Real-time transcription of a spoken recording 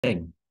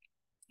thing.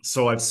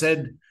 So I've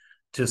said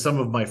to some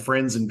of my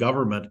friends in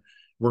government,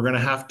 we're going to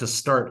have to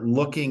start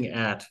looking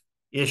at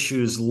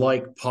issues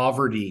like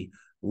poverty,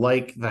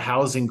 like the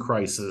housing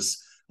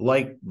crisis,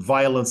 like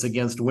violence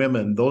against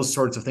women, those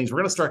sorts of things. We're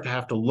going to start to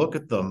have to look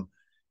at them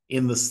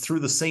through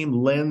the same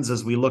lens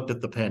as we looked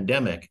at the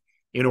pandemic,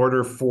 in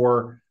order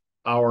for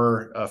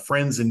our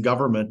friends in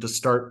government to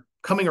start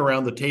coming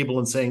around the table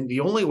and saying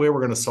the only way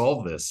we're going to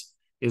solve this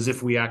is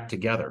if we act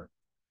together.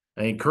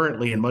 I mean,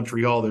 currently in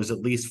Montreal, there's at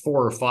least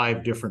 4 or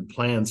 5 different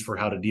plans for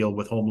how to deal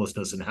with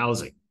homelessness and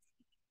housing,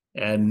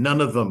 and none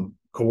of them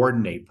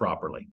coordinate properly.